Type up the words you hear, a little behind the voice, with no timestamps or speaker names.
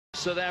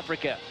South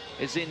Africa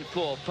is in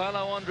 4.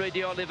 Paulo Andre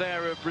de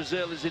Oliveira of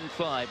Brazil is in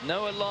 5.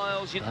 Noah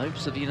Lyles.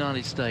 Hopes of the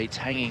United States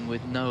hanging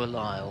with Noah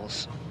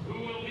Lyles.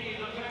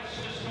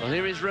 Well,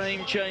 here is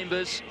Raheem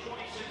Chambers,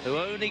 who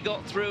only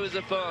got through as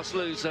a fast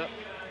loser.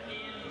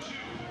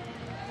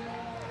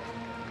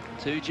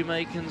 2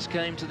 Jamaicans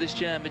came to this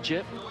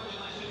championship.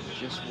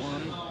 Just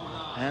one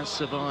has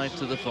survived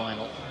to the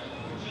final.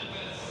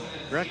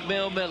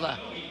 Rackmil Miller,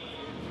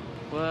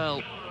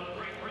 well,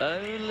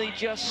 only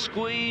just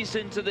squeezed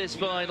into this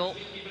final.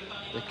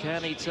 But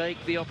can he take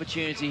the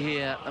opportunity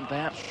here and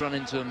perhaps run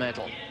into a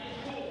medal?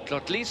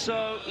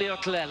 Tlotliso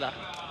Leotlela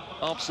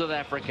of South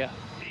Africa,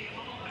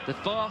 the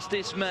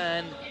fastest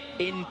man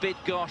in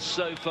Bydgoszcz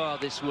so far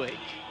this week.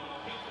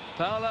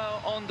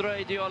 Paulo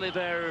Andre de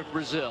Oliveira of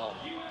Brazil,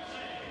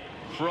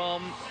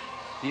 from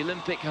the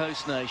Olympic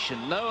host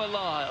nation. Noah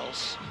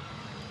Lyles,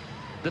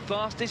 the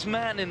fastest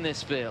man in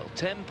this field,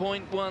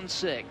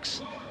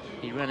 10.16.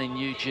 He ran in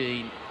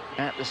Eugene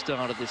at the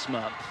start of this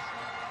month.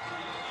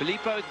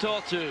 Filippo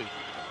Tortu,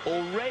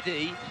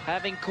 already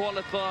having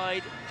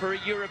qualified for a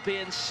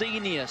European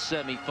senior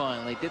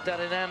semi-final. He did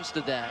that in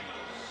Amsterdam.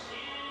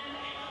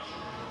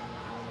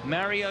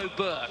 Mario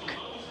Burke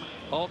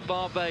of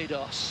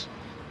Barbados,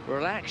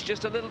 relaxed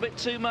just a little bit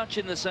too much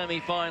in the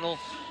semi-final.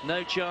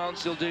 No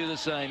chance he'll do the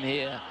same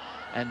here.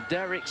 And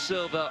Derek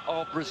Silva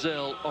of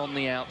Brazil on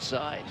the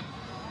outside.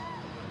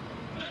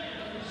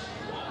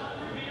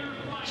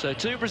 So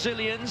 2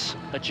 Brazilians,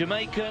 a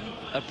Jamaican,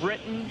 a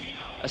Briton,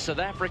 a South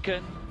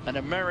African, an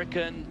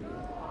American,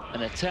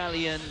 an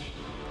Italian,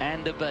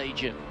 and a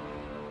Bajan.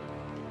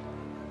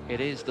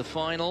 It is the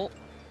final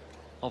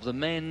of the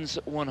men's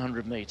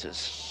 100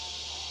 meters.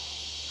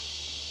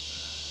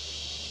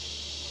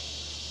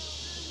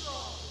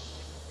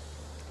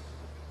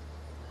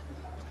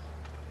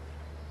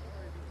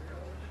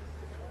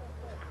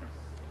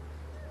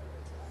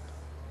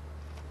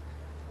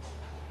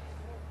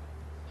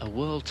 A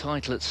world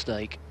title at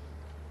stake.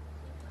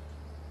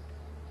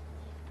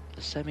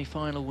 The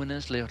semi-final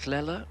winners,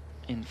 Leotlela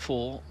in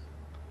 4,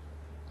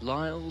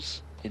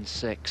 Lyles in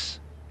 6,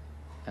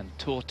 and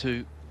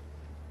Tortu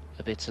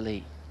of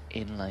Italy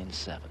in lane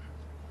 7.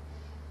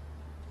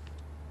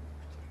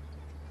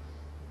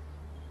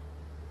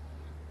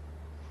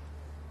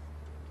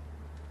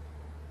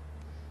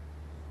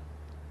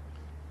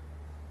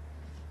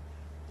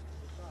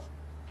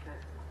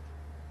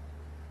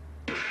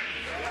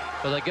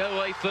 Well, they go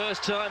away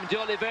first time. De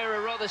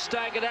Oliveira rather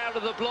staggered out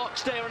of the block,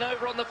 staring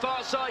over on the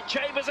far side.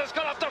 Chambers has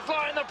got off the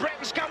fly, and the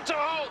Britons come to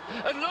halt.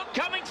 And look,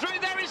 coming through,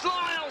 there is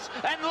Lyles.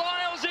 And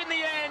Lyles, in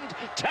the end,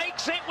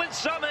 takes it with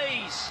some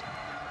ease.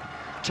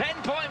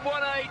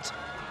 10.18.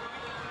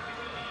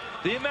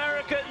 The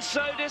Americans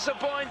so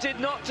disappointed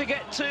not to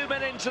get 2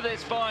 men into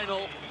this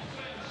final.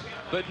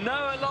 But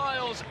Noah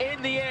Lyles,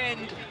 in the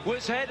end,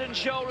 was head and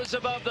shoulders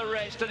above the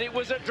rest, and it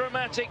was a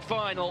dramatic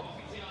final.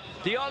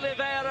 De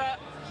Oliveira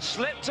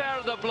slipped out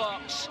of the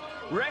blocks.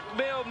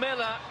 Rackmil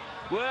Miller,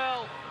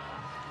 well,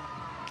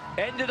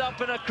 ended up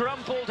in a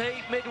crumpled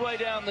heap midway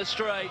down the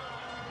straight.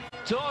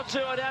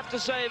 Tortu, I'd have to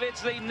say, of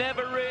Italy,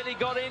 never really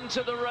got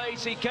into the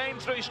race. He came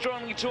through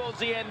strongly towards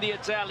the end, the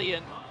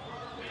Italian.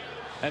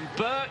 And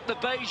Burke, the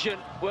Bajan,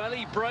 well,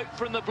 he broke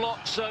from the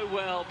block so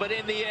well, but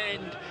in the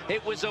end,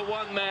 it was a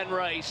one-man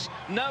race.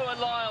 Noah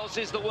Lyles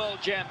is the world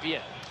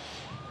champion.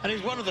 And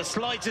he's one of the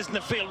slightest in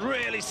the field.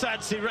 Really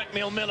sad to see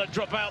Rackmil Miller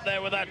drop out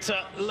there with that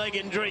leg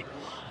injury.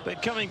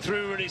 But coming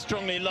through really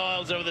strongly,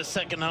 Lyles over the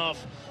second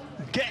half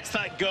gets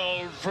that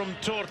goal from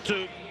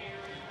Tortu.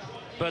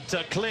 But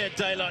clear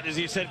daylight, as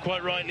you said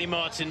quite rightly,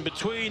 Martin,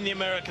 between the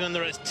American and the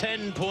rest.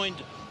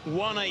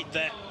 10.18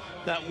 there,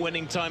 that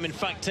winning time. In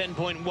fact,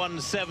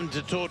 10.17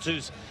 to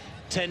Tortu's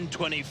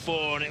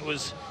 10.24. And it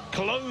was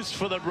close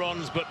for the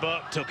bronze, but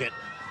Burke took it.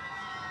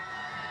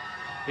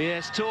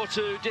 Yes,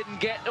 Tortu didn't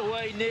get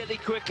away nearly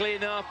quickly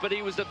enough, but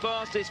he was the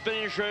fastest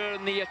finisher,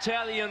 and the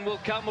Italian will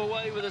come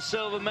away with a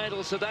silver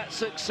medal, so that's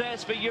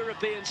success for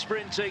European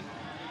sprinting.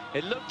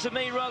 It looked to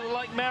me rather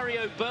like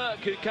Mario Burke,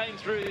 who came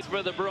through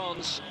for the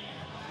bronze,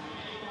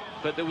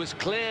 but there was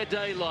clear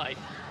daylight.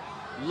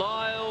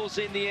 Lyles,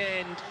 in the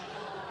end,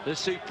 the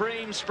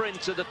supreme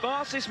sprinter, the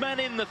fastest man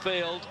in the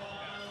field.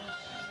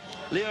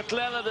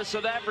 Leotlela, the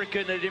South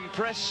African, had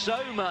impressed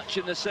so much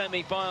in the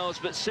semi-finals,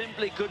 but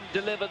simply couldn't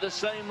deliver the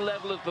same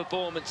level of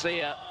performance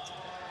here.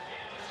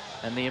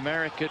 And the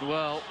American,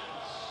 well,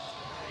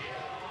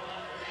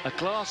 a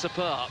class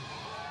apart.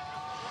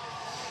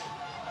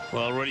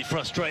 Well, really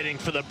frustrating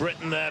for the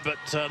Briton there,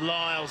 but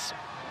Lyles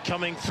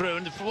coming through,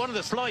 and one of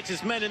the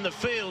slightest men in the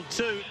field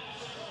too,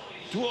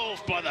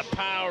 dwarfed by the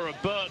power of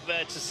Burke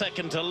there to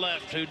second to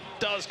left, who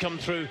does come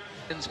through.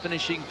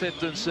 Finishing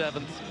 5th and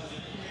 7th.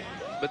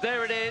 But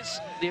there it is,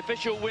 the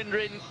official wind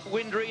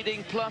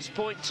reading, plus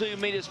 0.2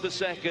 meters per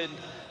second.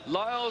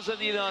 Lyles of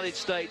the United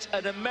States,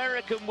 an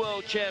American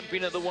world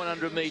champion at the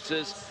 100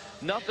 meters.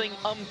 Nothing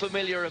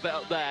unfamiliar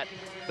about that.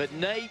 But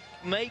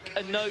make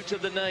a note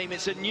of the name,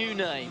 it's a new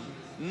name,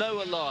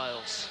 Noah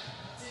Lyles.